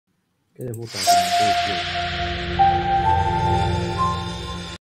Good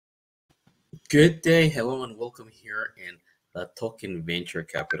day, hello, and welcome here in LATOKEN Venture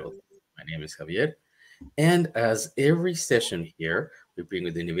Capital. My name is Javier, and as every session here, we bring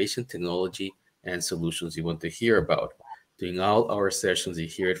with innovation, technology, and solutions you want to hear about. During all our sessions, you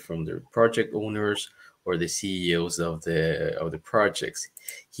hear it from the project owners or the CEOs of the projects.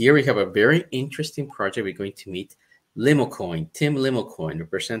 Here we have a very interesting project. We're going to meet Limocoin, Team Limocoin,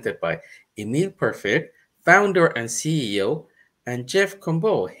 represented by Emile Parfait, founder and CEO, and Jeff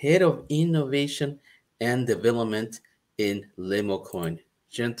Combo, Head of Innovation and Development in Limocoin.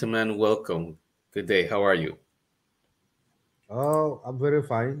 Gentlemen, welcome. Good day. How are you? Oh, I'm very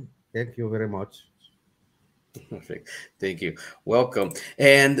fine. Thank you very much. Perfect. Thank you. Welcome.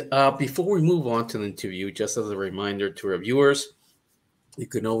 And before we move on to the interview, just as a reminder to our viewers, you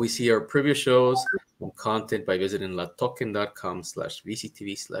can always see our previous shows and content by visiting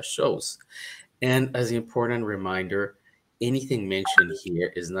latoken.com/VCTV/shows. And as an important reminder, anything mentioned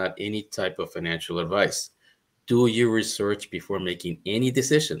here is not any type of financial advice. Do your research before making any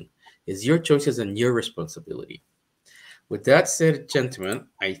decision. It's your choices and your responsibility. With that said, gentlemen,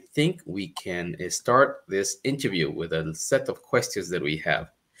 I think we can start this interview with a set of questions that we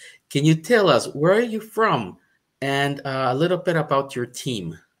have. Can you tell us where are you from and a little bit about your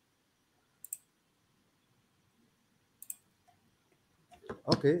team?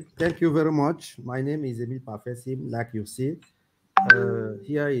 Okay, thank you very much. My name is Emile Parfait, like you see.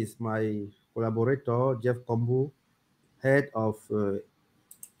 Here is my collaborator, Jeff Combo, Head of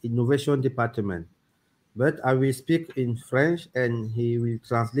Innovation Department. But I will speak in French and he will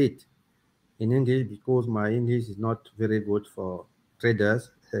translate in English because my English is not very good for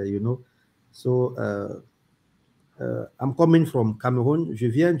traders, So, I'm coming from Cameroon. Je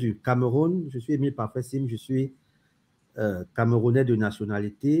viens du Cameroun. Je suis Emile Parfait, je suis Camerounais de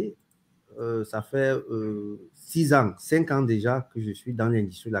nationalité. Ça fait 6 ans, 5 ans déjà que je suis dans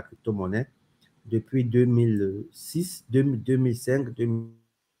l'industrie de la crypto-monnaie. Depuis 2006, 2005, 2000.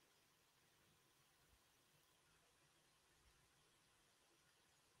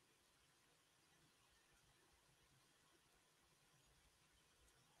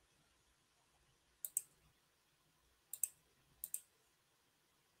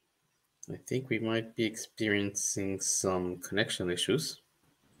 I think we might be experiencing some connection issues.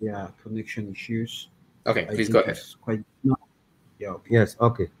 Yeah, connection issues. Okay, please go ahead. Yeah, okay. Yes,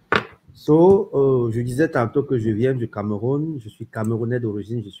 okay. So, je disais tantôt que je viens du Cameroun, je suis Camerounais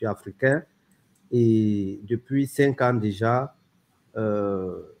d'origine, je suis africain. Et depuis 5 ans déjà,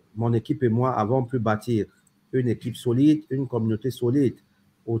 mon équipe et moi avons pu bâtir une équipe solide, une communauté solide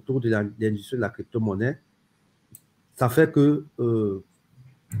autour de l'industrie de la crypto-monnaie. Ça fait que,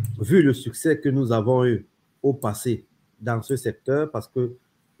 vu le succès que nous avons eu au passé dans ce secteur, parce que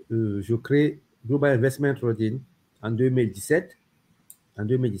je crée Global Investment Trading en 2017.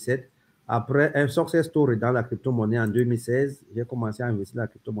 Après un success story dans la crypto-monnaie en 2016, j'ai commencé à investir dans la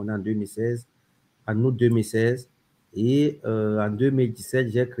crypto-monnaie en 2016, en août 2016. Et en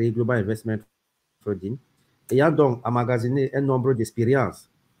 2017, j'ai créé Global Investment Trading. Ayant donc emmagasiné un nombre d'expériences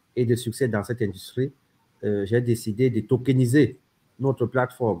et de succès dans cette industrie, j'ai décidé de tokeniser notre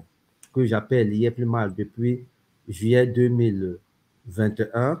plateforme que j'appelle Mal depuis juillet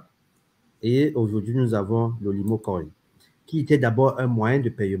 2021. Et aujourd'hui, nous avons le Limocoin, qui était d'abord un moyen de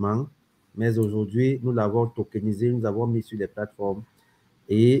paiement, mais aujourd'hui, nous l'avons tokenisé, nous l'avons mis sur les plateformes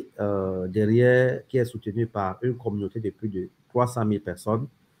et derrière, qui est soutenu par une communauté de plus de 300 000 personnes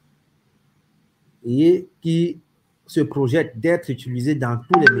et qui se projette d'être utilisé dans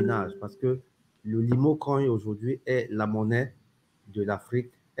tous les ménages parce que le Limocoin aujourd'hui est la monnaie de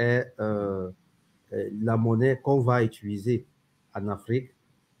l'Afrique, est la monnaie qu'on va utiliser en Afrique.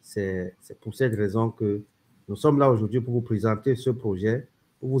 C'est pour cette raison que nous sommes là aujourd'hui pour vous présenter ce projet,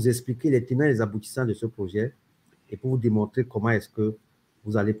 pour vous expliquer les tenants et les aboutissants de ce projet et pour vous démontrer comment est-ce que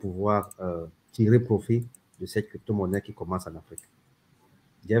vous allez pouvoir tirer profit de cette crypto-monnaie qui commence en Afrique.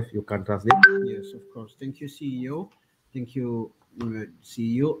 Jeff, you can translate? Yes, of course. Thank you, CEO. Thank you,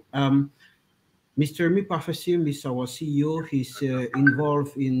 CEO. Mr. Mi Parfait is our CEO. He's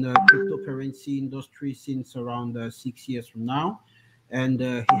involved in cryptocurrency industry since around 6 years from now. And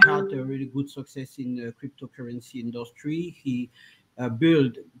he had a really good success in the cryptocurrency industry. He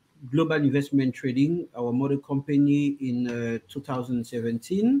built Global Investment Trading, our mother company, in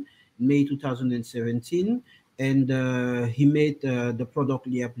 2017, May 2017, and he made the product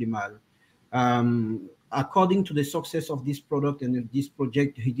Limal. According to the success of this product and this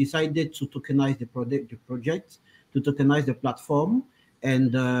project, he decided to tokenize the project, to tokenize the platform,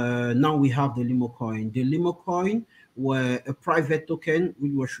 and now we have the Limocoin. The Limocoin were a private token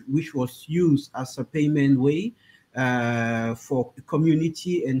which was used as a payment way for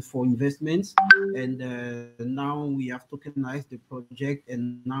community and for investments. And now we have tokenized the project,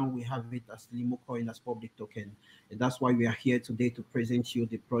 and now we have it as Limocoin, as public token. And that's why we are here today to present you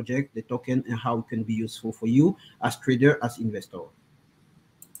the project, the token, and how it can be useful for you as trader, as investor.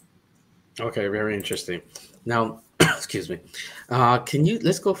 Okay, very interesting. Now, excuse me.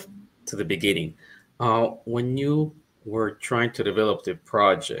 Let's go to the beginning. When you were trying to develop the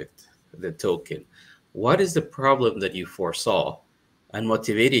project, the token, what is the problem that you foresaw and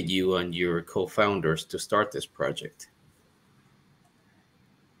motivated you and your co-founders to start this project?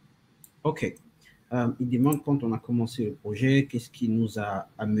 OK. Il demande quand on a commencé le projet, qu'est-ce qui nous a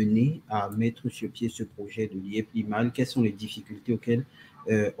amené à mettre sur pied ce projet de l'IEP-Limal? Quelles sont les difficultés auxquelles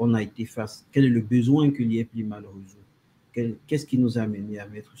on a été face? Quel est le besoin que l'IEP-Limal résout? Qu'est-ce qui nous a amené à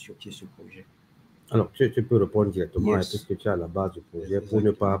mettre sur pied ce projet? Alors, tu peux répondre directement à tout ce que tu as à la base du projet pour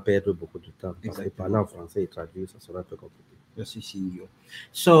ne pas perdre beaucoup de temps. Parce que parler en français et traduire, ça sera un peu compliqué. Merci, CEO.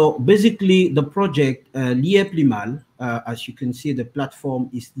 So basically, the project, l'IEP-Limal, as you can see, the platform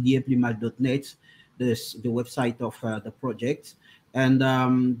is lieplimal.net, the website of the project. And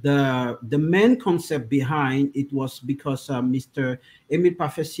the main concept behind it was because Mr. Emile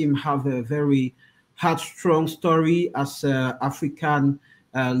Parfessim have a very strong story as African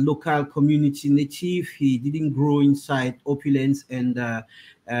local community native. He didn't grow inside opulence, and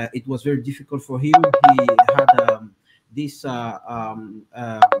it was very difficult for him. He had this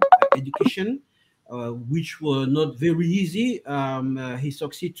education, which were not very easy. He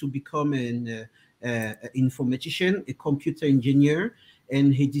succeeded to become an informatician, a computer engineer,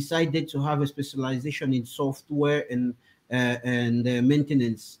 and he decided to have a specialization in software and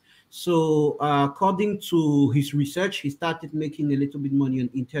maintenance. So according to his research, he started making a little bit money on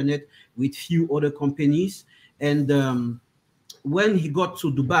internet with few other companies. And when he got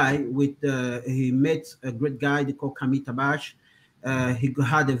to Dubai, he met a great guy they call Kamit Tabash. He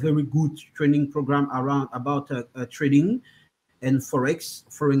had a very good training program about trading and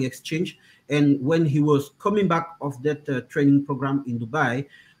foreign exchange. And when he was coming back of that training program in Dubai,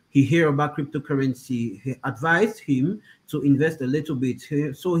 he heard about cryptocurrency. He advised him to invest a little bit.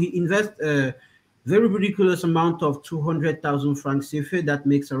 So he invested a very ridiculous amount of 200,000 francs CFA. That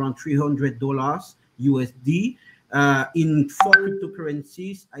makes around $300 USD in 4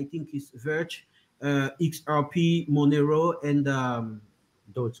 cryptocurrencies. I think it's Verge, XRP, Monero, and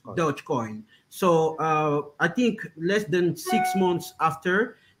Dogecoin. So I think less than 6 months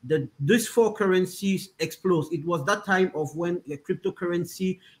after, these 4 currencies explode. It was that time of when a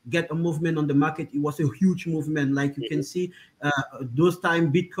cryptocurrency get a movement on the market. It was a huge movement. Like you can see, those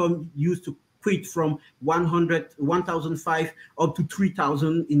time Bitcoin used to quit from 1,005 up to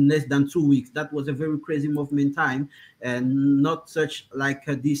 3,000 in less than 2 weeks. That was a very crazy movement time, and not such like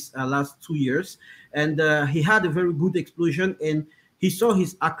this last 2 years. And he had a very good explosion, and he saw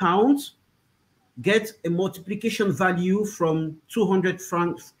his account get a multiplication value from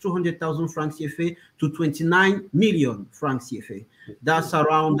 200,000 francs CFA to 29 million francs CFA. That's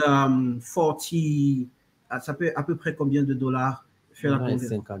around 40, ça peut à peu près combien de dollars? Faire la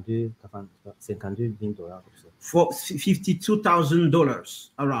conversion. For $52,000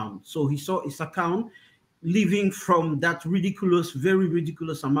 around. So he saw his account living from that very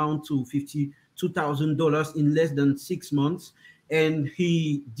ridiculous amount to $52,000 in less than 6 months. And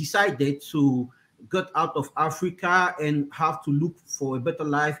he decided to get out of Africa and have to look for a better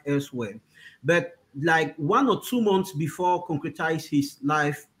life elsewhere. But like 1 or 2 months before concretize his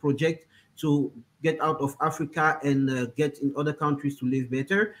life project to get out of Africa and get in other countries to live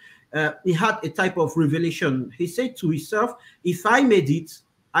better, he had a type of revelation. He said to himself, if I made it,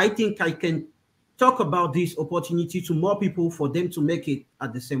 I think I can talk about this opportunity to more people for them to make it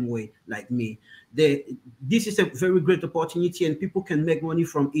at the same way like me. This is a very great opportunity and people can make money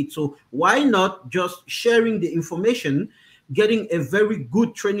from it. So why not just sharing the information, getting a very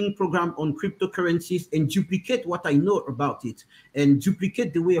good training program on cryptocurrencies and duplicate what I know about it and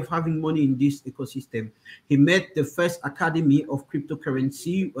duplicate the way of having money in this ecosystem. He met the first academy of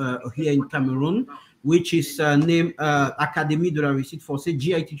cryptocurrency here in Cameroon, which is named Académie de la Réussite Forcée,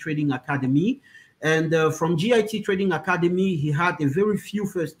 GIT Trading Academy. And from GIT Trading Academy, he had a very few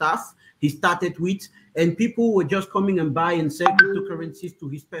first staff he started with, and people were just coming and buy and sell cryptocurrencies to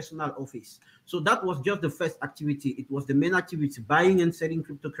his personal office. So that was just the first activity. It was the main activity, buying and selling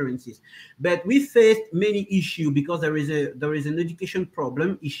cryptocurrencies. But we faced many issues because there is an education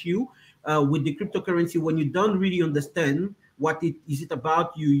problem issue with the cryptocurrency. When you don't really understand what it is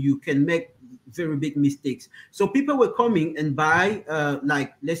about, you can make very big mistakes. So people were coming and buy,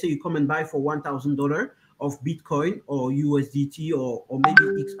 like let's say you come and buy for $1,000 of Bitcoin or USDT or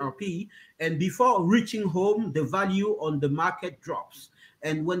maybe XRP, and before reaching home, the value on the market drops.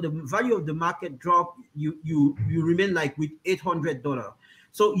 And when the value of the market drop, you remain like with $800.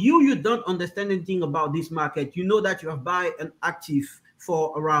 So you don't understand anything about this market. You know that you have buy an active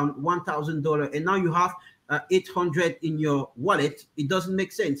for around $1,000, and now you have 800 in your wallet. It doesn't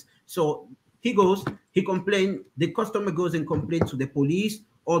make sense. So he complains, the customer goes and complains to the police,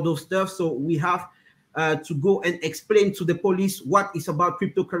 all those stuff. So we have to go and explain to the police what is about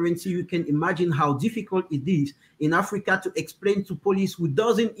cryptocurrency. You can imagine how difficult it is in Africa to explain to police who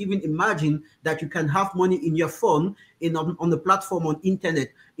doesn't even imagine that you can have money in your phone on the platform on internet.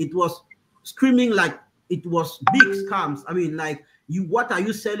 It was screaming like it was big scams. I mean, like, what are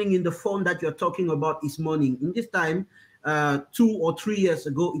you selling in the phone that you're talking about is money? In this time, 2 or 3 years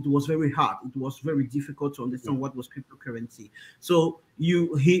ago, it was very hard. It was very difficult to understand what was cryptocurrency. So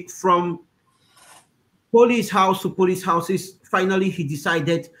from police house to police houses, finally he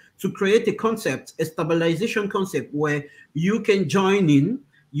decided to create a concept, a stabilization concept, where you can join in,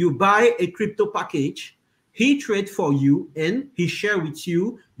 you buy a crypto package, he trade for you, and he share with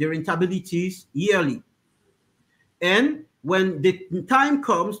you the rentabilities yearly. And when the time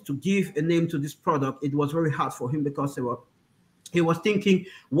comes to give a name to this product, it was very hard for him because he was thinking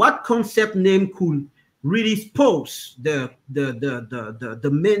what concept name could really expose the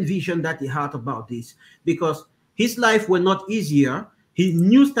main vision that he had about this, because his life was not easier. He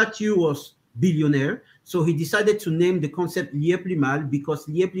knew that he was billionaire, so he decided to name the concept Lieplimal, because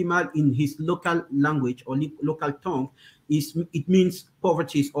Lieplimal in his local language or local tongue it means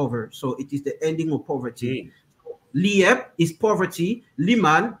poverty is over. So it is the ending of poverty. Liep is poverty,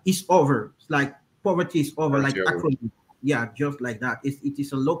 Limal is over. It's like poverty is over, like acronym. Yeah, just like that. It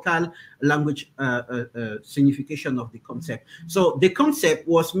is a local language signification of the concept. So the concept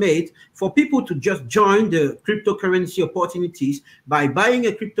was made for people to just join the cryptocurrency opportunities by buying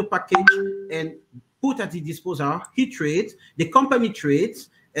a crypto package and put at his disposal. He trades, the company trades.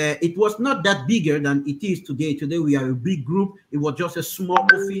 It was not that bigger than it is today. Today we are a big group. It was just a small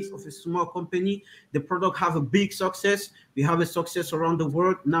office of a small company. The product have a big success. We have a success around the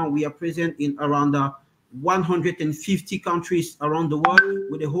world. Now we are present in around 150 countries around the world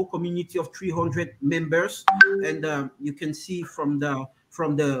with a whole community of 300 members. And you can see from the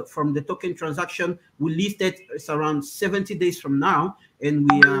token transaction, we listed, it's around 70 days from now,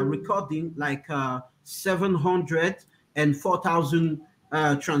 and we are recording like 704,000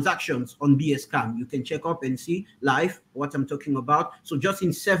 transactions on BSCAM. You can check up and see live what I'm talking about. So just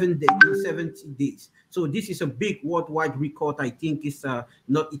in 7 days, in 70 days. So this is a big worldwide record. I think it is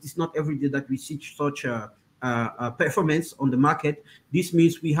not every day that we see such a performance on the market. This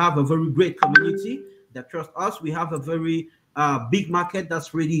means we have a very great community that trusts us. We have a very big market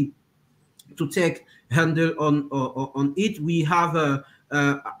that's ready to take handle on it. We have the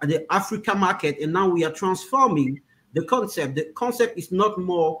Africa market, and now we are transforming the concept. The concept is not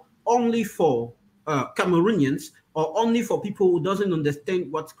more only for Cameroonians or only for people who doesn't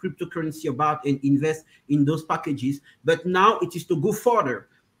understand what's cryptocurrency about and invest in those packages, but now it is to go further.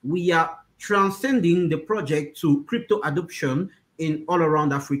 We are transcending the project to crypto adoption in all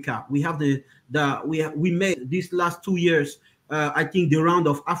around Africa. We have we made these last 2 years, I think, the round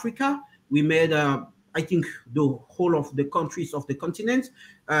of Africa. We made I think the whole of the countries of the continent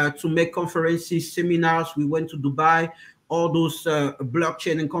to make conferences, seminars. We went to Dubai, all those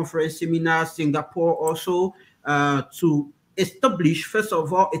blockchain and conference seminars, Singapore also, to establish, first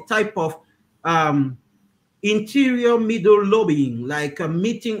of all, a type of interior middle lobbying, like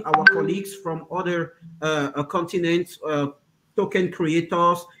meeting our colleagues from other continents, token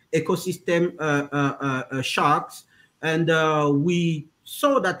creators, ecosystem sharks, and we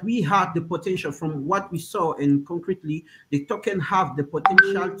saw that we had the potential from what we saw, and concretely, the token have the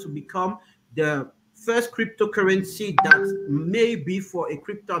potential to become the first cryptocurrency that maybe for a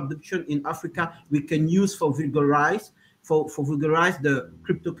crypto adoption in Africa we can use for vulgarize the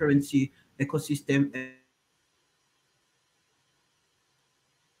cryptocurrency ecosystem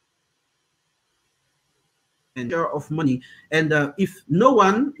and share of money. And if no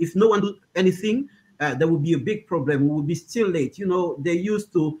one do anything, there will be a big problem. We will be still late. You know, they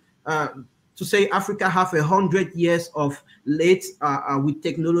used to say Africa have 100 years of late with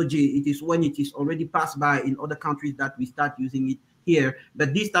technology. It is when it is already passed by in other countries that we start using it here.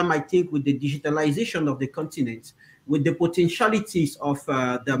 But this time, I think with the digitalization of the continent, with the potentialities of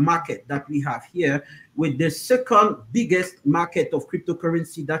the market that we have here, with the second biggest market of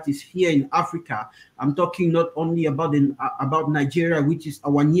cryptocurrency that is here in Africa, I'm talking not only about Nigeria, which is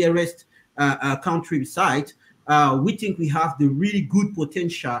our nearest country side. We think we have the really good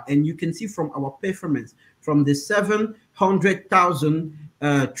potential, and you can see from our performance from the 700,000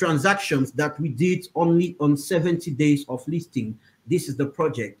 transactions that we did only on 70 days of listing. This is the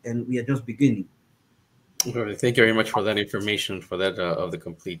project, and we are just beginning. All right, thank you very much for that information, for that of the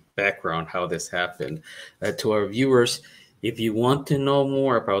complete background, how this happened. To our viewers, if you want to know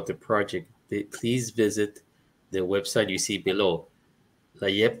more about the project, please visit the website you see below,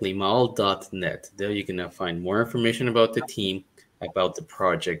 layeplimao.net. There you can find more information about the team, about the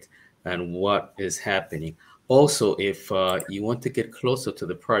project, and what is happening. Also, if you want to get closer to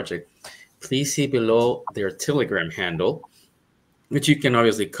the project, please see below their Telegram handle, which you can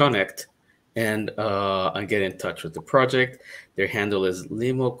obviously connect and get in touch with the project. Their handle is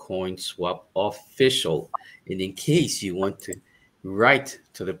Limocoin Swap Official. And in case you want to write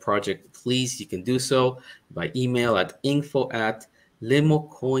to the project, please, you can do so by email at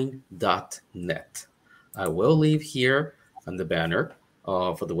info@limocoin.net. I will leave here on the banner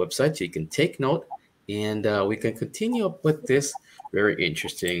for the website so you can take note, and we can continue up with this very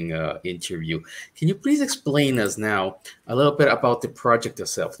interesting interview. Can you please explain us now a little bit about the project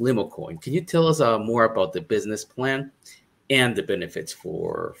itself, Limocoin? Can you tell us more about the business plan and the benefits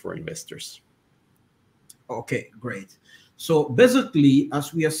for investors? Okay, great. So basically,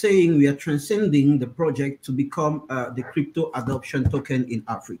 as we are saying, we are transcending the project to become the crypto adoption token in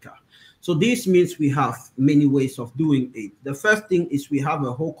Africa. So this means we have many ways of doing it. The first thing is we have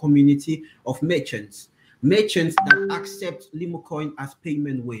a whole community of merchants that accept Limocoin as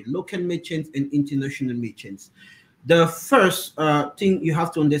payment way, local merchants and international merchants. The first thing you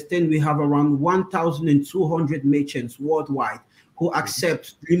have to understand, we have around 1,200 merchants worldwide who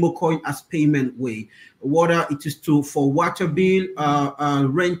accept Limocoin as payment way, whether it is for water bill,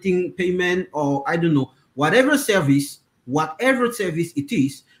 renting payment, or I don't know, whatever service it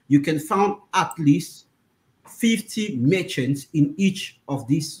is, you can find at least 50 merchants in each of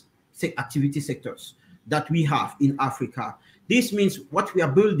these activity sectors that we have in Africa. This means what we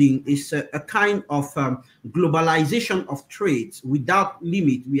are building is a kind of globalization of trades without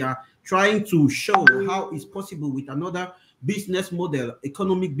limit. We are trying to show how it's possible with another business model,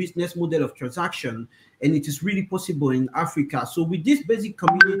 economic business model of transaction, and it is really possible in Africa. So with this basic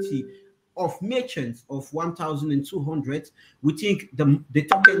community of merchants of 1,200, we think the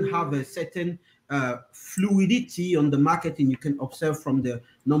token have a certain fluidity on the market, and you can observe from the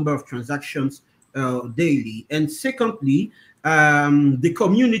number of transactions daily. And secondly, the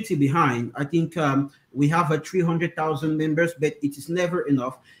community behind, I think we have 300,000 members, but it is never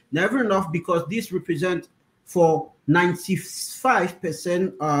enough because this represents for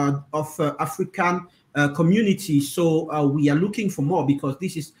 95% of African community. So we are looking for more, because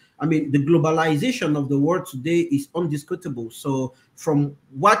this is, I mean, the globalization of the world today is undisputable. So from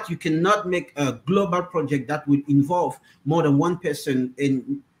what you cannot make a global project that would involve more than one person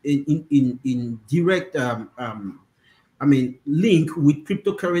in direct link with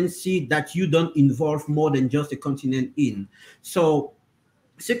cryptocurrency, that you don't involve more than just a continent in. So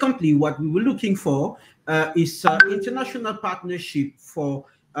secondly, what we were looking for is international partnership for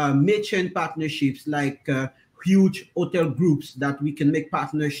merchant partnerships, like huge hotel groups, that we can make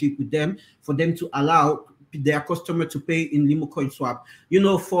partnership with them for them to allow their customer to pay in Limocoin swap. You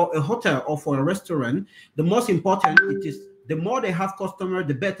know, for a hotel or for a restaurant, the most important it is, the more they have customer,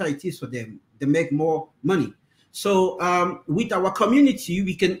 the better it is for them. They make more money. So with our community,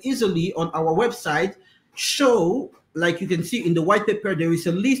 we can easily on our website show, like you can see in the white paper, there is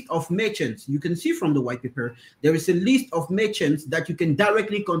a list of merchants. You can see from the white paper, there is a list of merchants that you can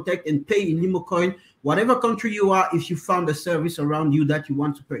directly contact and pay in Limocoin, whatever country you are, if you found a service around you that you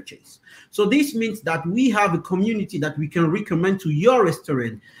want to purchase. So this means that we have a community that we can recommend to your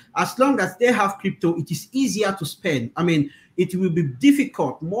restaurant. As long as they have crypto, it is easier to spend. I mean, it will be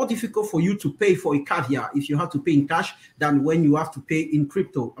more difficult for you to pay for a caviar if you have to pay in cash than when you have to pay in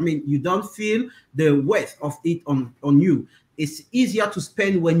crypto. I mean, you don't feel the worth of it on you. It's easier to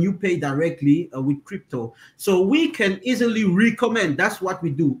spend when you pay directly with crypto. So we can easily recommend. That's what we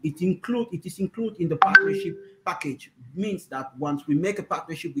do. It is included in the partnership package. It means that once we make a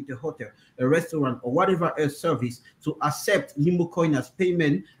partnership with a hotel, a restaurant, or whatever else service to accept Limocoin as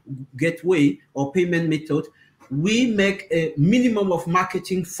payment gateway or payment method, we make a minimum of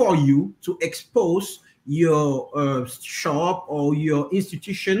marketing for you to expose your shop or your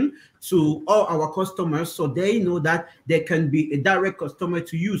institution to all our customers, so they know that they can be a direct customer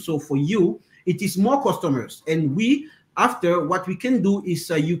to you. So for you, it is more customers. And we, after, what we can do is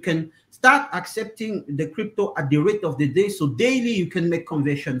you can start accepting the crypto at the rate of the day. So daily you can make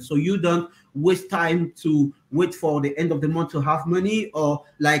conversions, so you don't waste time to wait for the end of the month to have money, or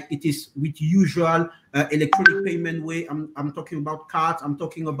like it is with usual electronic payment way. I'm talking about cards, I'm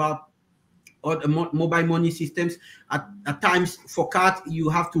talking about or the mobile money systems. At times, for card, you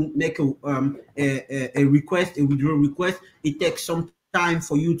have to make a request, a withdrawal request. It takes some time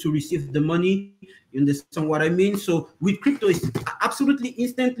for you to receive the money. You understand what I mean? So with crypto, it's absolutely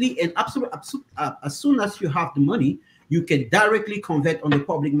instantly and as soon as you have the money, you can directly convert on the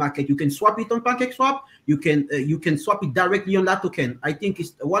public market. You can swap it on PancakeSwap. You can swap it directly on LATOKEN. I think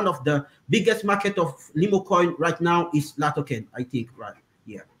it's one of the biggest market of Limocoin right now is LATOKEN. I think, right?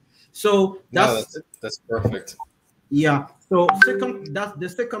 Yeah. So that's perfect. Yeah. So that's the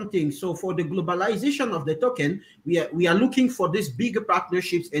second thing. So for the globalization of the token, we are looking for these bigger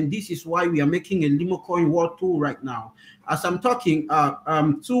partnerships, and this is why we are making a Limocoin World Tour right now. As I'm talking,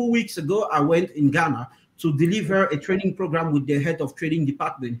 2 weeks ago, I went in Ghana to deliver a training program with the head of trading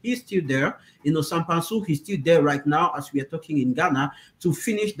department. He's still there, Sampansu. He's still there right now as we are talking in Ghana to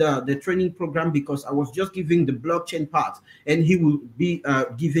finish the training program, because I was just giving the blockchain part, and he will be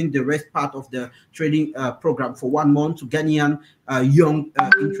giving the rest part of the trading program for 1 month to Ghanaian young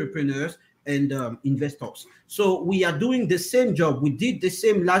entrepreneurs and investors. So we are doing the same job. We did the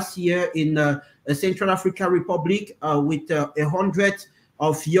same last year in Central African Republic with 100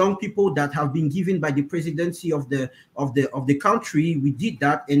 of young people that have been given by the presidency of the country. We did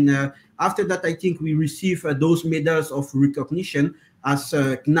that, and after that, I think we received those medals of recognition as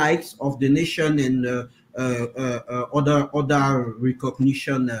knights of the nation and other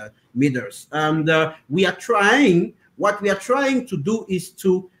recognition medals. And what we are trying to do is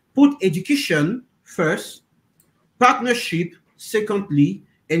to put education first, partnership secondly,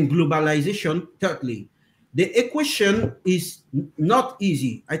 and globalization thirdly. The equation is not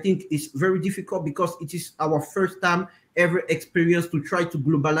easy. I think it's very difficult because it is our first time ever experience to try to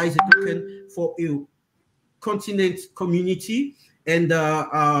globalize a token for a continent community. And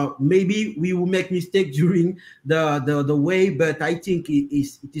maybe we will make mistakes during the way, but I think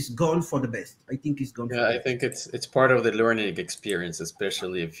it is gone for the best. I think it's gone. Yeah, I think it's part of the learning experience,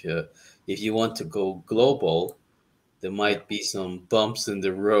 especially if you want to go global. There might be some bumps in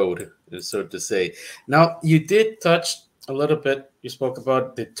the road, so to say. Now, you did touch a little bit, you spoke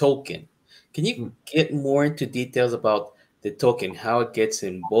about the token. Can you get more into details about the token, how it gets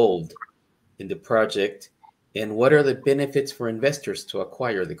involved in the project, and what are the benefits for investors to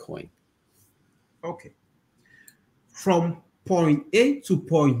acquire the coin? Okay. From point A to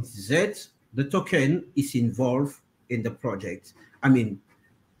point Z, the token is involved in the project. I mean,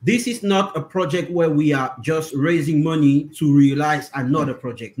 this is not a project where we are just raising money to realize another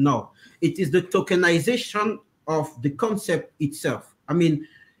project. No, it is the tokenization of the concept itself. I mean,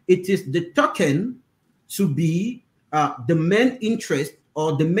 it is the token to be the main interest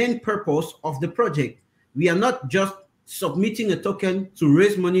or the main purpose of the project. We are not just submitting a token to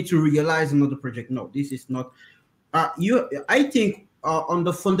raise money to realize another project. No, this is not. I think on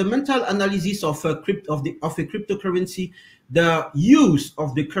the fundamental analysis of a cryptocurrency, the use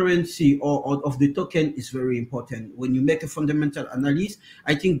of the currency or of the token is very important. When you make a fundamental analysis,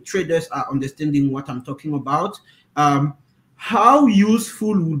 I think traders are understanding what I'm talking about. How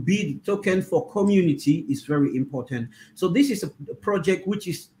useful would be the token for community is very important. So this is a project which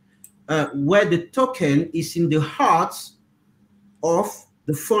is where the token is in the heart of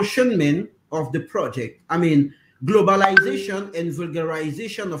the functionment of the project. I mean, globalization and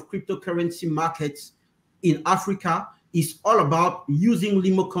vulgarization of cryptocurrency markets in Africa is all about using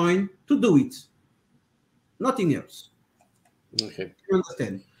Limocoin to do it. Nothing else. Okay. You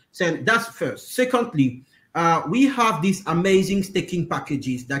understand? So that's first. Secondly, we have these amazing staking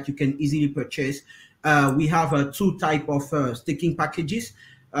packages that you can easily purchase. We have two types of staking packages.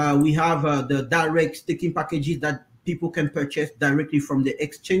 We have the direct staking packages that people can purchase directly from the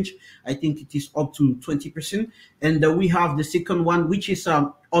exchange. I think it is up to 20%. And we have the second one, which is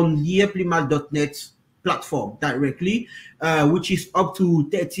on lieplimal.net platform directly, which is up to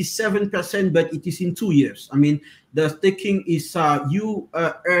 37%, but it is in 2 years. I mean, the staking is you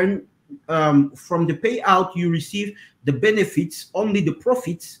earn from the payout, you receive the benefits, only the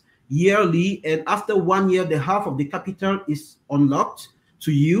profits yearly. And after 1 year, the half of the capital is unlocked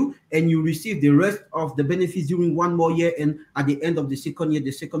to you, and you receive the rest of the benefits during 1 more year, and at the end of the second year,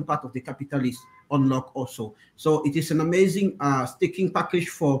 the second part of the capital is unlocked also. So it is an amazing staking package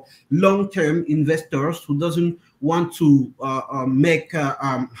for long-term investors who doesn't want to make,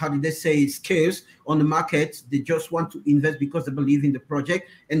 how did they say, scarce on the market. They just want to invest because they believe in the project,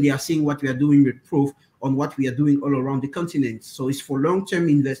 and they are seeing what we are doing with proof on what we are doing all around the continent. So it's for long-term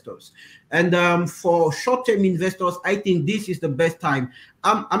investors. And for short-term investors, I think this is the best time.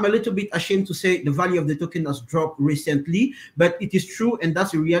 I'm a little bit ashamed to say the value of the token has dropped recently, but it is true, and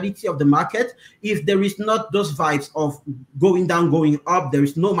that's the reality of the market. If there is not those vibes of going down, going up, there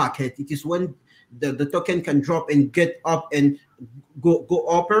is no market. It is when the token can drop and get up and go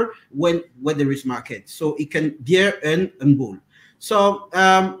upper when there is market. So it can bear and bull. So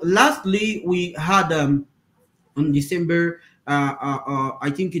lastly, we had on December,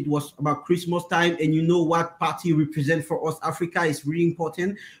 I think it was about Christmas time, and you know what party represent for us. Africa is really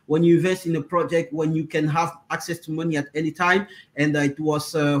important when you invest in a project, when you can have access to money at any time. And it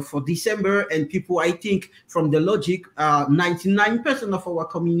was for December, and people, I think from the logic, 99% of our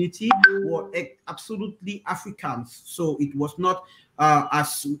community were absolutely Africans. So it was not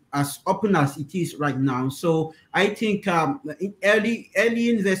as open as it is right now. So I think early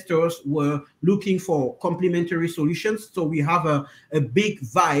investors were looking for complementary solutions. So we have a big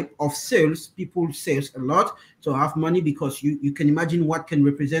vibe of sales. People sales a lot to have money, because you can imagine what can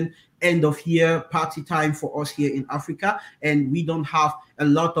represent end of year party time for us here in Africa, and we don't have a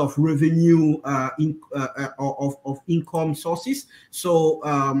lot of revenue of income sources. So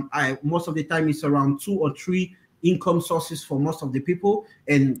most of the time it's around 2 or 3 income sources for most of the people,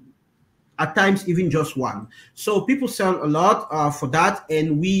 and at times even just one. So people sell a lot for that,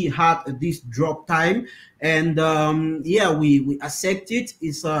 and we had this drop time, and yeah, we accept it.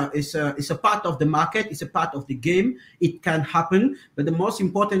 It's a part of the market. It's a part of the game. It can happen, but the most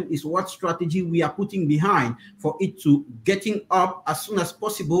important is what strategy we are putting behind for it to getting up as soon as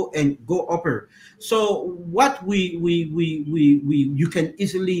possible and go upper. So what you can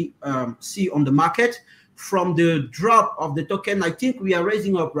easily see on the market. From the drop of the token, I think we are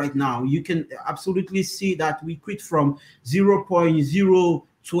raising up right now. You can absolutely see that we quit from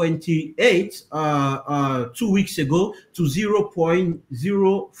 0.028 2 weeks ago to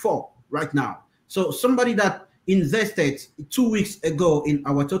 0.04 right now. So somebody that invested 2 weeks ago in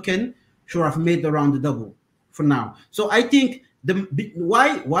our token should have made around the double for now. So I think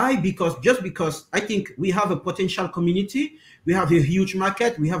why? Because I think we have a potential community. We have a huge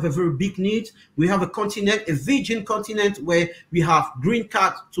market. We have a very big need. We have a continent, a virgin continent, where we have green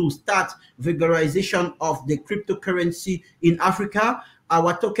card to start vigorization of the cryptocurrency in Africa.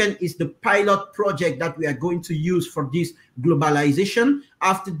 Our token is the pilot project that we are going to use for this globalization.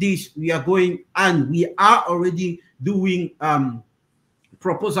 After this, we are already doing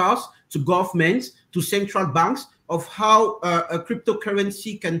proposals to governments, to central banks, of how a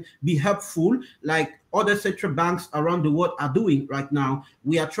cryptocurrency can be helpful, like other central banks around the world are doing right now.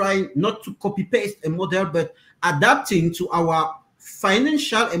 We are trying not to copy paste a model, but adapting to our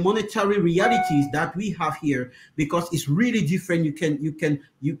financial and monetary realities that we have here, because it's really different. You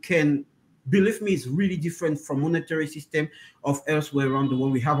can believe me, it's really different from monetary system of elsewhere around the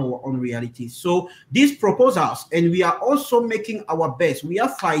world. We have our own realities. So these proposals, and we are also making our best. We are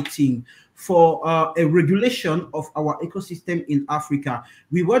fighting for a regulation of our ecosystem in Africa.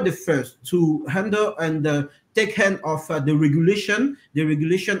 We were the first to handle and take hand of the regulation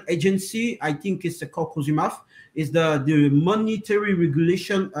agency. I think it's a COCOSIMAF, is the monetary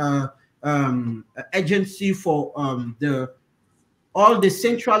regulation agency for all the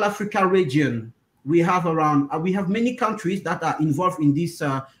Central Africa region. We have many countries that are involved in this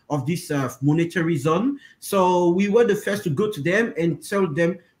monetary zone. So we were the first to go to them and tell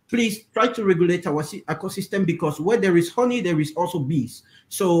them, please try to regulate our ecosystem, because where there is honey, there is also bees.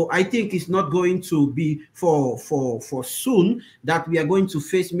 So I think it's not going to be for soon that we are going to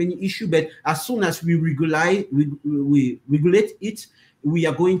face many issues, but as soon as we regulate it, we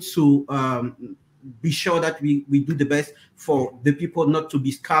are going to be sure that we do the best for the people not to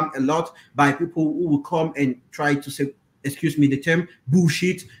be scammed a lot by people who will come and try to say, excuse me the term,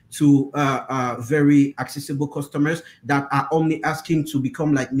 bullshit to very accessible customers that are only asking to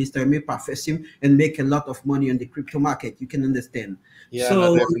become like Mr. Emil Parfesim and make a lot of money on the crypto market. You can understand. Yeah,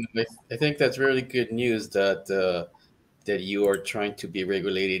 so no, I think that's really good news that that you are trying to be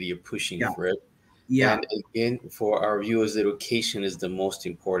regulated. You're pushing for it. Yeah. And again, for our viewers, education is the most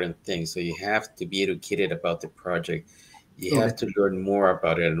important thing. So you have to be educated about the project. You have to learn more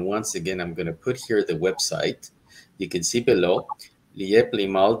about it. And once again, I'm going to put here the website. You can see below,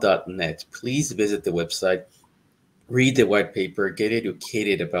 lieplimal.net. Please visit the website, read the white paper, get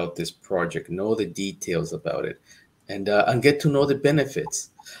educated about this project, know the details about it, and get to know the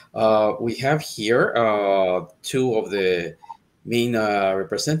benefits. We have here two of the main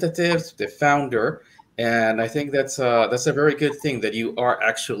representatives, the founder, and I think that's a very good thing that you are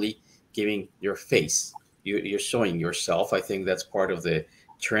actually giving your face. You're showing yourself. I think that's part of the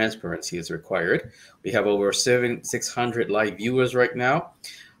transparency is required. We have over 600 live viewers right now.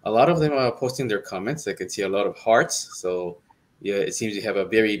 A lot of them are posting their comments. I can see a lot of hearts. So yeah, it seems you have a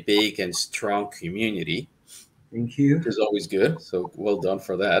very big and strong community. Thank you. Which is always good. So well done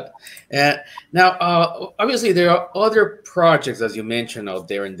for that. And now, obviously, there are other projects, as you mentioned, out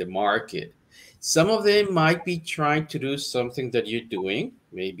there in the market. Some of them might be trying to do something that you're doing,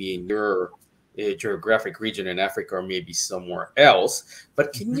 maybe in your geographic region in Africa or maybe somewhere else.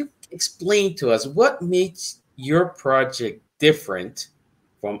 But can you explain to us what makes your project different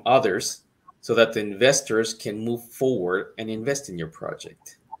from others so that the investors can move forward and invest in your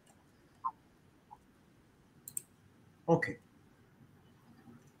project? Okay.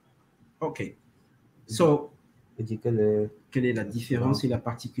 Okay. So, quelle est la différence et la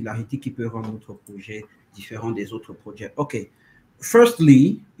particularité qui peut rendre notre projet différent des autres projets? Okay.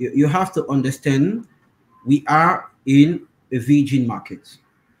 Firstly, you have to understand we are in a virgin market.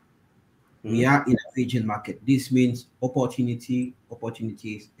 We are in a virgin market. This means opportunity,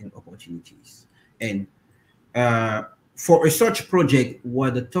 opportunities, and opportunities. And for a such project where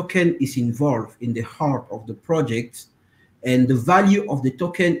the token is involved in the heart of the project, and the value of the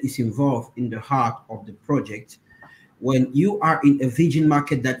token is involved in the heart of the project, when you are in a virgin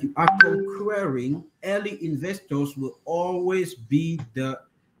market that you are conquering, early investors will always be the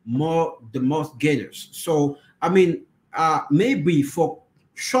most gainers. So, I mean, maybe for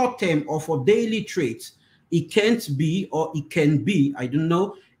short-term or for daily trades, it can't be, or it can be, I don't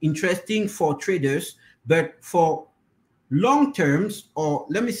know, interesting for traders, but for long terms, or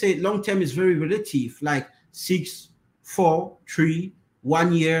let me say long-term is very relative, like 6, 4, 3,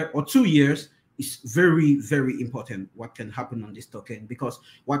 1 year or 2 years, is very, very important what can happen on this token, because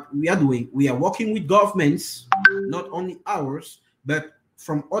what we are doing, we are working with governments, not only ours, but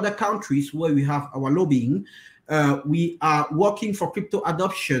from other countries where we have our lobbying. We are working for crypto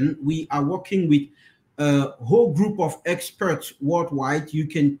adoption. We are working with a whole group of experts worldwide. You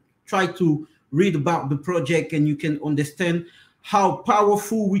can try to read about the project and you can understand how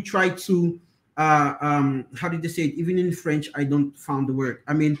powerful we try to how did they say it? Even in French, I don't found the word.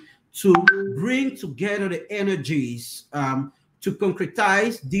 I mean, to bring together the energies to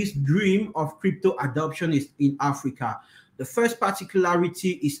concretize this dream of crypto adoption is in Africa. The first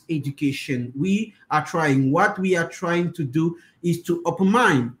particularity is education. We are trying, what we are trying to do is to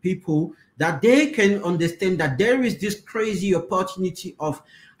open people that they can understand that there is this crazy opportunity of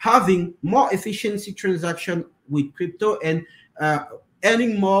having more efficiency transaction with crypto and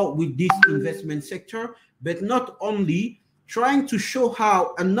earning more with this investment sector, but not only trying to show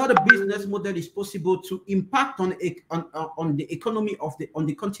how another business model is possible to impact on the economy of on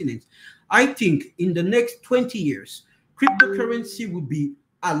the continent. I think in the next 20 years, cryptocurrency will be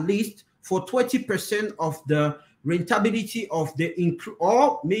at least for 20% of the rentability of the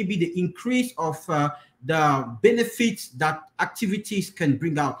or maybe the increase of the benefits that activities can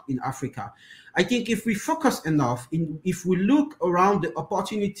bring out in Africa. I think if we focus enough, if we look around the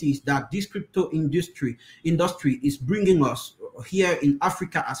opportunities that this crypto industry is bringing us here in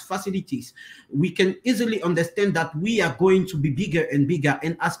Africa as facilities, we can easily understand that we are going to be bigger and bigger.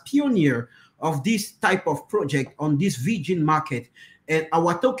 And as pioneer of this type of project on this virgin market, and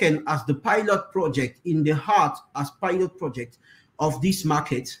our token as the pilot project in the heart as pilot project of this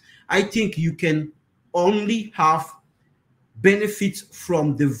market, I think you can only have benefits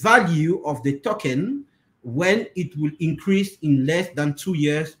from the value of the token when it will increase in less than 2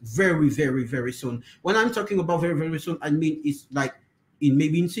 years, very, very, very soon. When I'm talking about very, very soon, I mean it's like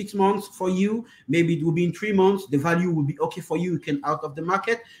maybe in 6 months for you, maybe it will be in 3 months, the value will be okay for you, you can out of the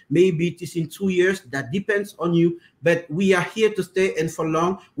market, maybe it is in 2 years, that depends on you, but we are here to stay and for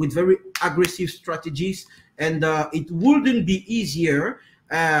long with very aggressive strategies, and it wouldn't be easier.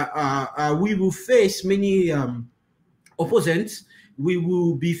 We will face many opponents, we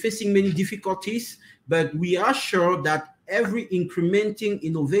will be facing many difficulties, but we are sure that every incrementing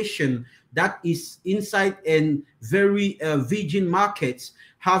innovation that is inside and very virgin markets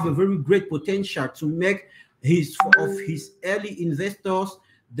have a very great potential to make his early investors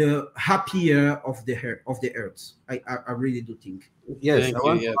the happier of the earth. I really do think. Yes,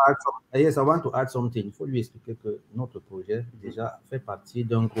 I want to add something. Il faut lui expliquer que notre projet déjà fait partie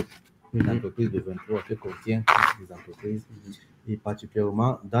d'un groupe, une entreprise de 23 qui contient des entreprises, et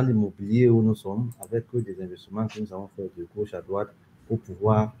particulièrement dans l'immobilier où nous sommes, avec des investissements que nous avons fait de gauche à droite pour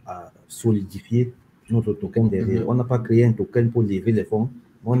pouvoir solidifier notre token derrière. On n'a pas créé un token pour lever les fonds,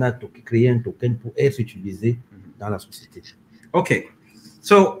 on a créé un token pour être utilisé dans la société. Okay.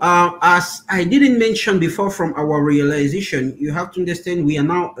 So, as I didn't mention before, from our realization, you have to understand we are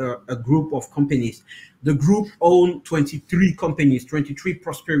now a group of companies. The group owns 23 companies, 23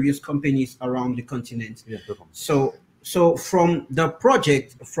 prosperous companies around the continent. Yeah, So from the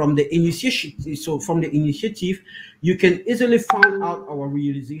project, from the initiative, you can easily find out our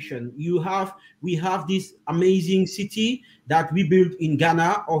realization. We have this amazing city that we built in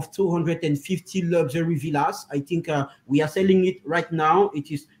Ghana of 250 luxury villas. I think we are selling it right now.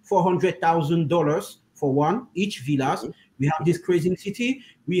 It is $400,000 for one each villas. We have this crazy city.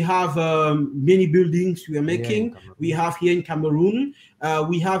 We have many buildings we are making. We have here in Cameroon.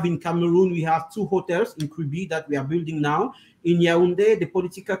 We have 2 hotels in Kribi that we are building now. In Yaoundé, the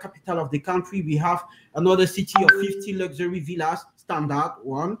political capital of the country, we have another city of 50 luxury villas, standard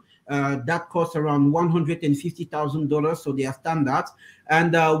one. That costs around $150,000, so they are standard.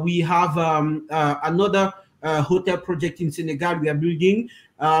 And we have another hotel project in Senegal we are building.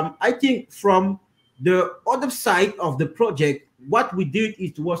 I think from the other side of the project, what we did,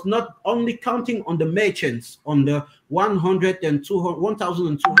 it was not only counting on the merchants, on the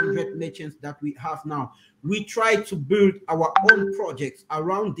 1,200 merchants that we have now. We try to build our own projects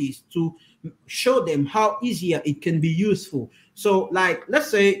around this to show them how easier it can be useful. So, like, let's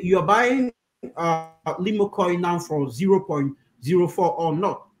say you are buying Limocoin now for 0.04 or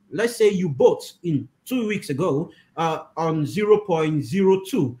not. Let's say you bought in 2 weeks ago on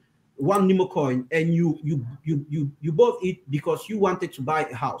 0.02. one Limocoin, and you bought it because you wanted to buy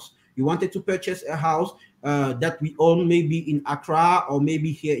a house. You wanted to purchase a house that we own, maybe in Accra or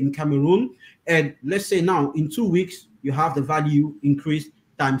maybe here in Cameroon. And let's say now in 2 weeks, you have the value increased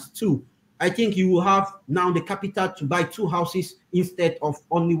 ×2. I think you will have now the capital to buy 2 houses instead of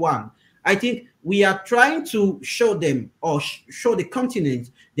only one. I think we are trying to show them, or show the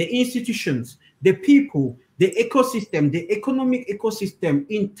continent, the institutions, the people, the ecosystem, the economic ecosystem,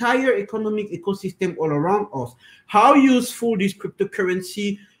 entire economic ecosystem all around us, how useful this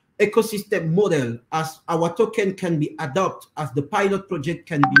cryptocurrency ecosystem model as our token can be adopted, as the pilot project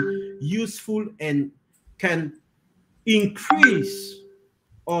can be useful and can increase,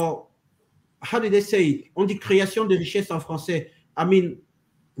 or how did they say it? On dit création de richesse en français. I mean,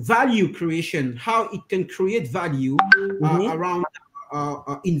 value creation, how it can create value around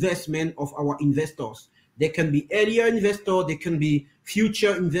investment of our investors. They can be earlier investor, they can be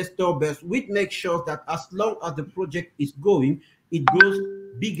future investor, but we make sure that as long as the project is going, it goes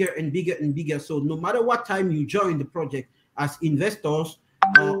bigger and bigger and bigger. So no matter what time you join the project as investors,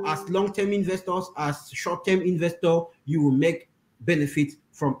 as long-term investors, as short-term investor, you will make benefit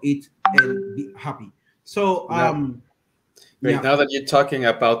from it and be happy. So now that you're talking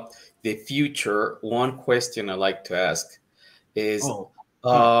about the future, one question I like to ask is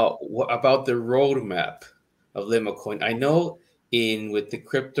about the roadmap of Limocoin. I know with the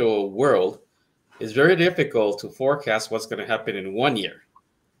crypto world, it's very difficult to forecast what's going to happen in 1 year,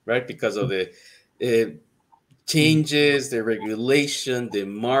 right? Because of the changes, the regulation, the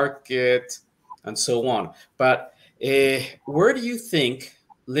market, and so on. But where do you think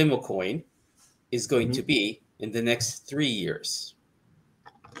Limocoin is going to be in the next 3 years?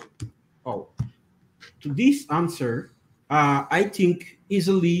 To this answer, I think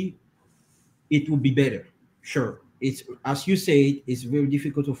easily it will be better. Sure, it's, as you said, it's very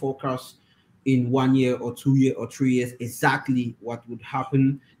difficult to forecast in 1 year or 2 years or 3 years exactly what would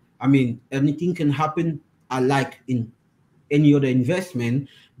happen. I mean, anything can happen, like in any other investment,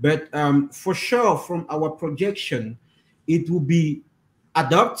 but for sure, from our projection, it will be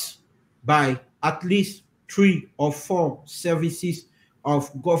adopted by at least 3 or 4 services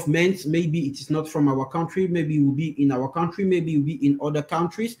of governments. Maybe it is not from our country, maybe it will be in our country, maybe it will be in other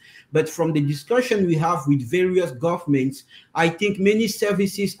countries. But from the discussion we have with various governments, I think many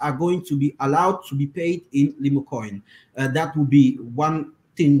services are going to be allowed to be paid in Limocoin. That will be one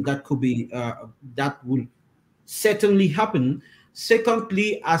thing that could be, that will certainly happen.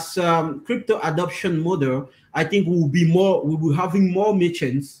 Secondly, as crypto adoption model, I think we will be having more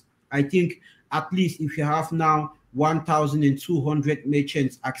merchants. I think at least if you have now 1,200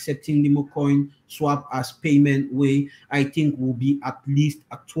 merchants accepting Limocoin swap as payment way, I think we'll be at least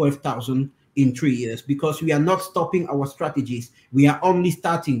at 12,000 in 3 years, because we are not stopping our strategies. We are only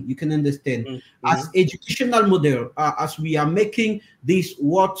starting, you can understand. As educational model, as we are making this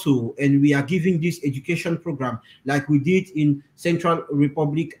war tool and we are giving this education program like we did in Central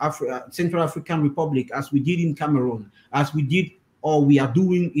African Republic, as we did in Cameroon, as we did or we are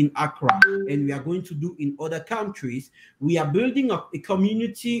doing in Accra, and we are going to do in other countries, we are building up a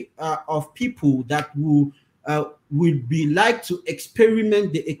community of people that will be like to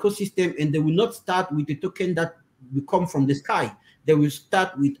experiment the ecosystem, and they will not start with a token that will come from the sky. they will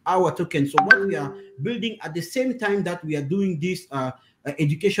start with our token. So what we are building at the same time that we are doing this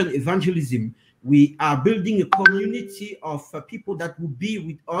education evangelism, we are building a community of people that will be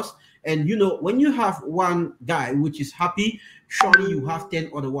with us. And you know, when you have one guy which is happy, surely you have 10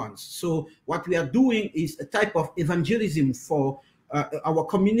 other ones. So what we are doing is a type of evangelism for our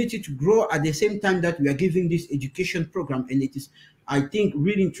community to grow at the same time that we are giving this education program. And it is, I think,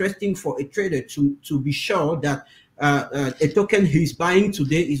 really interesting for a trader to be sure that a token he's buying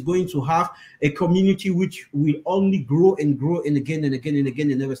today is going to have a community which will only grow and grow and again and again and again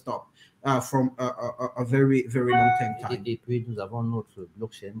and never stop from a very, very long time. Et puis, nous avons notre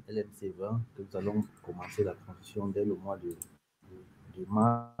blockchain LMC20 que nous allons commencer la transition dès le mois de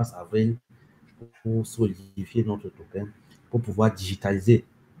mars, avril pour solidifier notre token, pour pouvoir digitaliser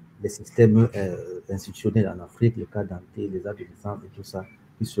les systèmes institutionnels en Afrique, le cas d'identité, les actes de naissance et tout ça,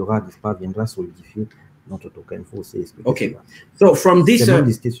 qui sera, n'est-ce pas, viendra solidifier notre token. Il faut aussi expliquer. Okay, so from this,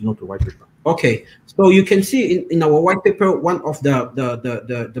 listé sur notre white paper. Okay, so you can see in our white paper, one of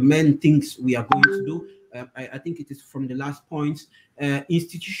the main things we are going to do, I think it is from the last points,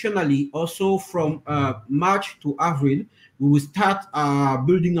 institutionally, also from March to April, we will start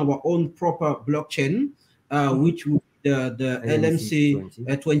building our own proper blockchain, which will be the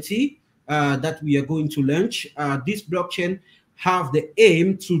LMC 20 that we are going to launch. This blockchain have the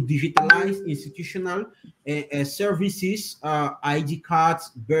aim to digitalize institutional services, ID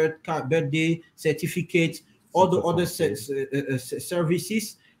cards, birthday certificates, all the other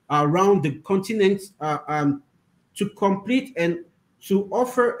services around the continent to complete and to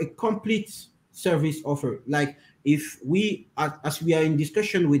offer a complete service offer. Like if we, as we are in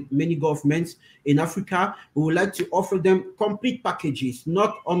discussion with many governments in Africa, we would like to offer them complete packages,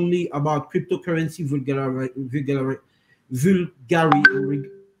 not only about cryptocurrency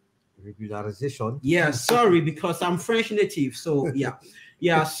regularization. Yeah, sorry, because I'm French native. So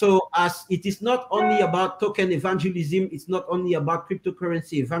yeah. So as it is not only about token evangelism, it's not only about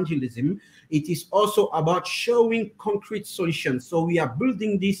cryptocurrency evangelism, it is also about showing concrete solutions. So we are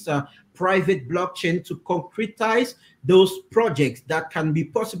building this private blockchain to concretize those projects that can be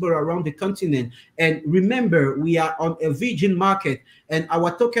possible around the continent. And remember, we are on a virgin market, and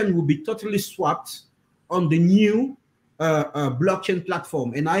our token will be totally swapped on the new blockchain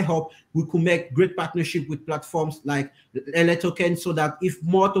platform. And I hope we could make great partnership with platforms like LATOKEN, so that if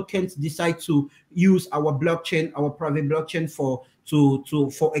more tokens decide to use our blockchain, our private blockchain for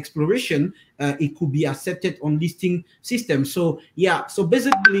exploration, it could be accepted on listing system. So yeah, so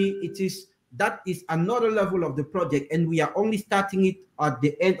basically that is another level of the project, and we are only starting it at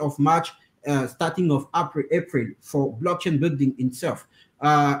the end of March, starting of April for blockchain building itself.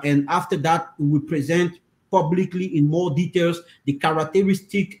 And after that, we will present publicly in more details the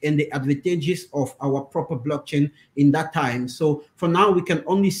characteristic and the advantages of our proper blockchain in that time. So for now, we can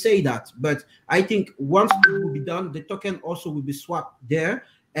only say that, but I think once it will be done, the token also will be swapped there.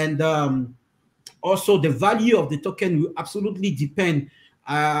 And also the value of the token will absolutely depend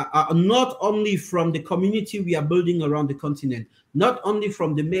not only from the community we are building around the continent, not only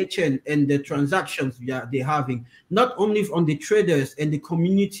from the merchant and the transactions they're having, not only on the traders and the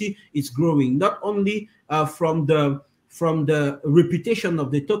community is growing, not only from the reputation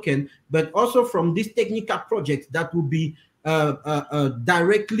of the token, but also from this technical project that will be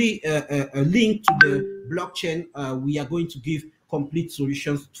directly linked to the blockchain. We are going to give complete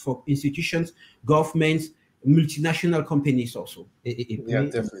solutions for institutions, governments, multinational companies also. Et puis,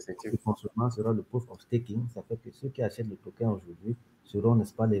 le fonctionnement sera le proof of staking. Ça fait que ceux qui achètent le token aujourd'hui seront,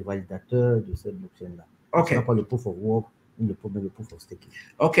 n'est-ce pas, les validateurs de cette blockchain-là. Okay. Ce n'est pas le proof of work, le proof of staking.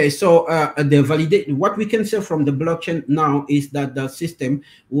 Okay, so what we can say from the blockchain now is that the system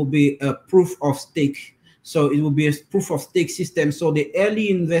will be a proof of stake. So it will be a proof of stake system. So the early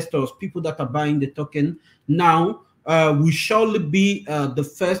investors, people that are buying the token now, will surely be the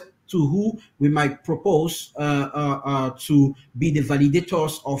first to who we might propose to be the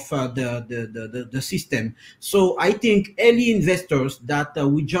validators of the system. So I think early investors that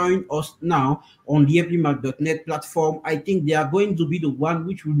will join us now on the eprimark.net platform, I think they are going to be the one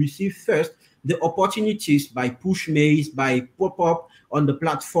which will receive first the opportunities by push mails, by pop-up on the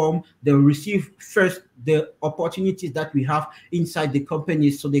platform. They'll receive first the opportunities that we have inside the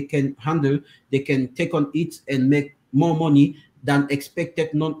company, so they can take on it and make more money than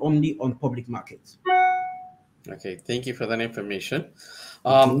expected, not only on public markets. Okay, thank you for that information.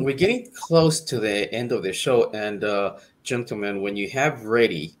 We're getting close to the end of the show, and gentlemen, when you have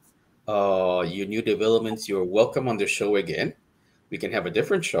ready your new developments, you're welcome on the show again. We can have a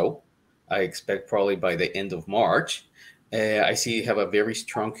different show. I expect probably by the end of March. I see you have a very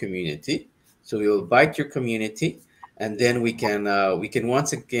strong community, so we'll invite your community, and then we can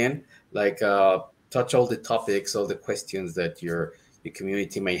once again like touch all the topics, all the questions that your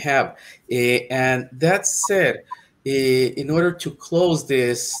community may have. And that said, in order to close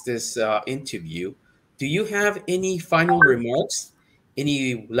this interview, do you have any final remarks,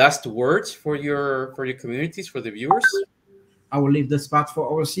 any last words for your communities, for the viewers? I will leave the spot for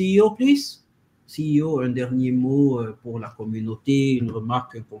our CEO, please. CEO, un dernier mot pour la communauté, une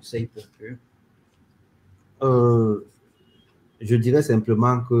remarque, un conseil pour eux. Je dirais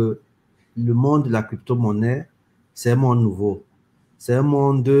simplement que le monde de la crypto-monnaie, c'est un monde nouveau. C'est un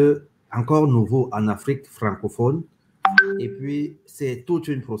monde encore nouveau en Afrique francophone. Et puis, c'est toute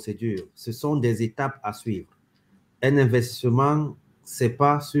une procédure. Ce sont des étapes à suivre. Un investissement, ce n'est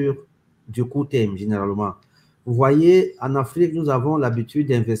pas sur du court terme, généralement. Vous voyez, en Afrique, nous avons l'habitude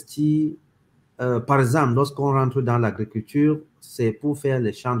d'investir. Par exemple, lorsqu'on rentre dans l'agriculture, c'est pour faire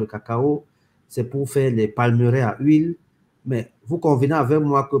les champs de cacao, c'est pour faire les palmeraies à huile. Mais vous convenez avec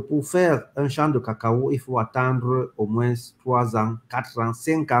moi que pour faire un champ de cacao, il faut attendre au moins 3 ans, 4 ans,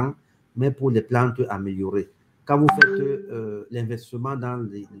 5 ans, mais pour les plantes améliorées. Quand vous faites l'investissement dans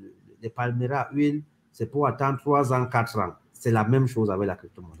les palmeraies à huile, c'est pour attendre 3 ans, 4 ans. C'est la même chose avec la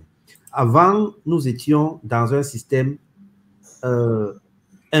crypto-monnaie. Avant, nous étions dans un système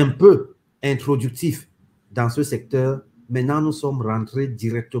un peu introductif dans ce secteur. Maintenant, nous sommes rentrés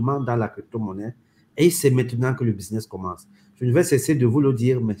directement dans la crypto-monnaie et c'est maintenant que le business commence. Je ne vais cesser de vous le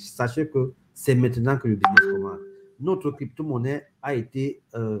dire, mais sachez que c'est maintenant que le business commence. Notre crypto-monnaie a été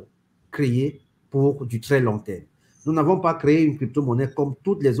créée pour du très long terme. Nous n'avons pas créé une crypto-monnaie comme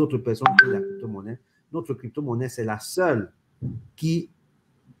toutes les autres personnes qui créent la crypto-monnaie. Notre crypto-monnaie, c'est la seule qui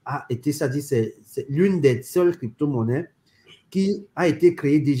a été, c'est-à-dire c'est l'une des seules crypto-monnaies qui a été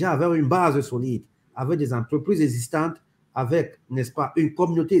créée déjà avec une base solide, avec des entreprises existantes, avec, n'est-ce pas, une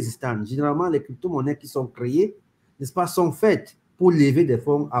communauté existante. Généralement, les crypto-monnaies qui sont créées, n'est-ce pas, sont faites pour lever des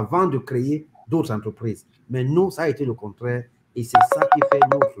fonds avant de créer d'autres entreprises. Mais nous, ça a été le contraire et c'est ça qui fait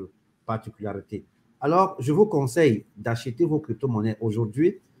notre particularité. Alors, je vous conseille d'acheter vos crypto-monnaies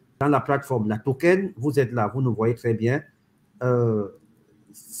aujourd'hui dans la plateforme LATOKEN. Vous êtes là, vous nous voyez très bien.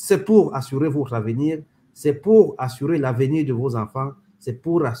 C'est pour assurer votre avenir, c'est pour assurer l'avenir de vos enfants, c'est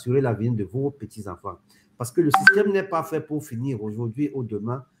pour assurer l'avenir de vos petits-enfants. Parce que le système n'est pas fait pour finir aujourd'hui ou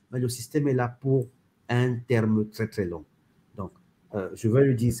demain, mais le système est là pour un terme très, très long. Donc, je vais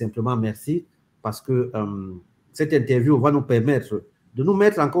lui dire simplement merci parce que cette interview va nous permettre de nous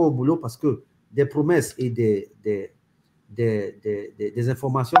mettre encore au boulot parce que des promesses et des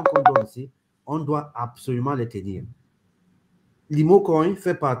informations qu'on donne ici, on doit absolument les tenir. Limocoin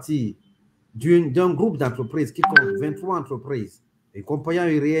fait partie d'un groupe d'entreprises qui compte 23 entreprises, une compagnie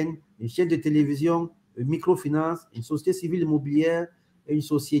aérienne, une chaîne de télévision, une microfinance, une société civile immobilière et une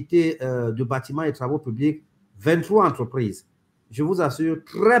société de bâtiments et travaux publics, 23 entreprises. Je vous assure,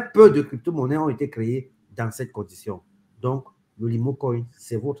 très peu de crypto-monnaies ont été créées dans cette condition. Donc, le Limocoin,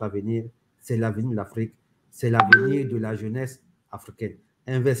 c'est votre avenir, c'est l'avenir de l'Afrique, c'est l'avenir de la jeunesse africaine.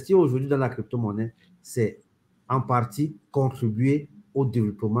 Investir aujourd'hui dans la crypto-monnaie, c'est en partie contribuer au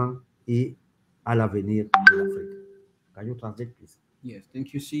développement et à l'avenir de l'Afrique. Can you translate, please? Yes,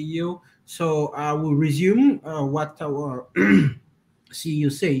 thank you, CEO. So I will resume what our CEO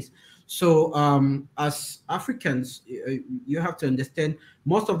says. So as Africans, you have to understand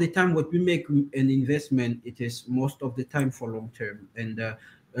most of the time when we make an investment, it is most of the time for long term. And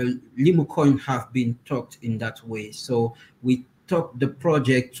Limocoin have been talked in that way. So we talk the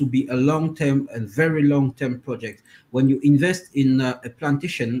project to be a long-term and very long-term project. When you invest in a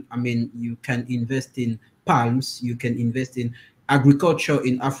plantation, I mean, you can invest in palms, you can invest in agriculture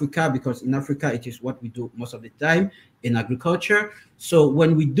in Africa, because in Africa, it is what we do most of the time in agriculture. So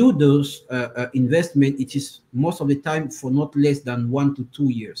when we do those investment, it is most of the time for not less than 1 to 2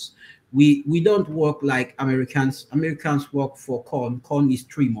 years. We don't work like Americans. Americans work for corn. Corn is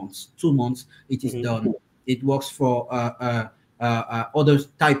 3 months, 2 months, it is done. It works for other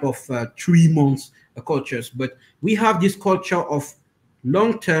type of 3 months cultures, but we have this culture of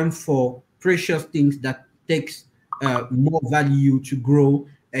long term for precious things that takes more value to grow,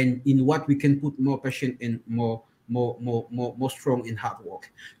 and in what we can put more passion and more strong in hard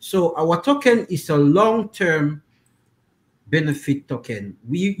work. So our token is a long-term benefit token.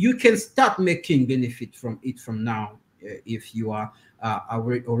 You can start making benefit from it from now if you are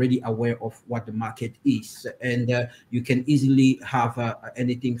already aware of what the market is, and you can easily have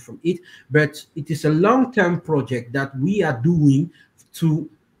anything from it. But it is a long-term project that we are doing to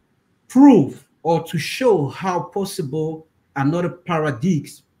prove or to show how possible another paradigm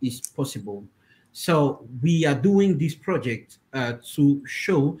is possible. So we are doing this project to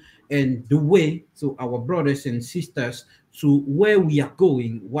show and the way to our brothers and sisters to where we are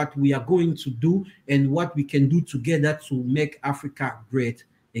going, what we are going to do, and what we can do together to make Africa great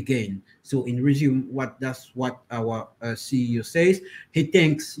again. So in resume, that's what our CEO says. He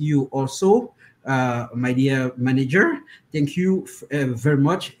thanks you also, my dear manager. Thank you very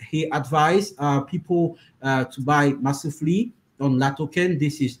much. He advised people to buy massively on LATOKEN.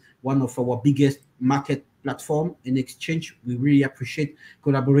 This is one of our biggest market platform in exchange. We really appreciate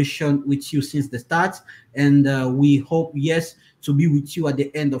collaboration with you since the start, and we hope, yes, to be with you at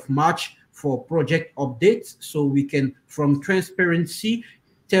the end of March for project updates, so we can, from transparency,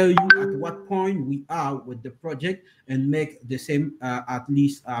 tell you at what point we are with the project and make the same at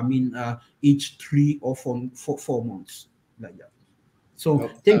least, each 3 or 4 months, like that. So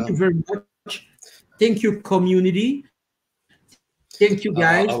thank you very much. Thank you, community. Thank you,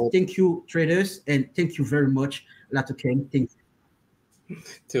 guys. Thank you, traders, and thank you very much, LATOKEN. Thank you.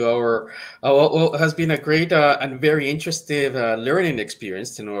 To our well, has been a great and very interesting learning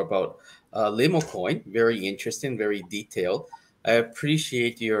experience to know about Limocoin. Very interesting, very detailed. I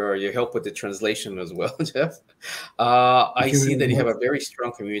appreciate your help with the translation as well, Jeff. I see that you have a very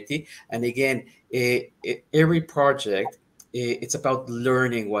strong community, and again, every project, it's about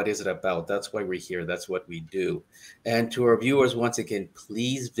learning what is it about. That's why we're here. That's what we do. And to our viewers, once again,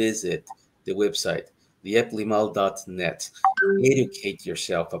 please visit the website, lieplimal.net. Educate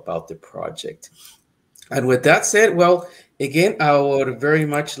yourself about the project. And with that said, well, again, I would very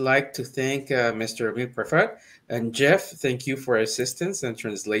much like to thank Mr. Amir Parfat and Jeff. Thank you for assistance and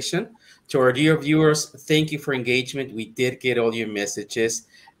translation. To our dear viewers, thank you for engagement. We did get all your messages,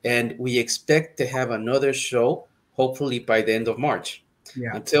 and we expect to have another show, hopefully by the end of March.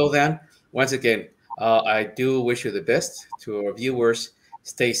 Yeah. Until then, once again, I do wish you the best. To our viewers,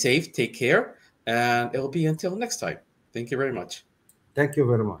 stay safe, take care, and it'll be until next time. Thank you very much. Thank you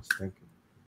very much. Thank you.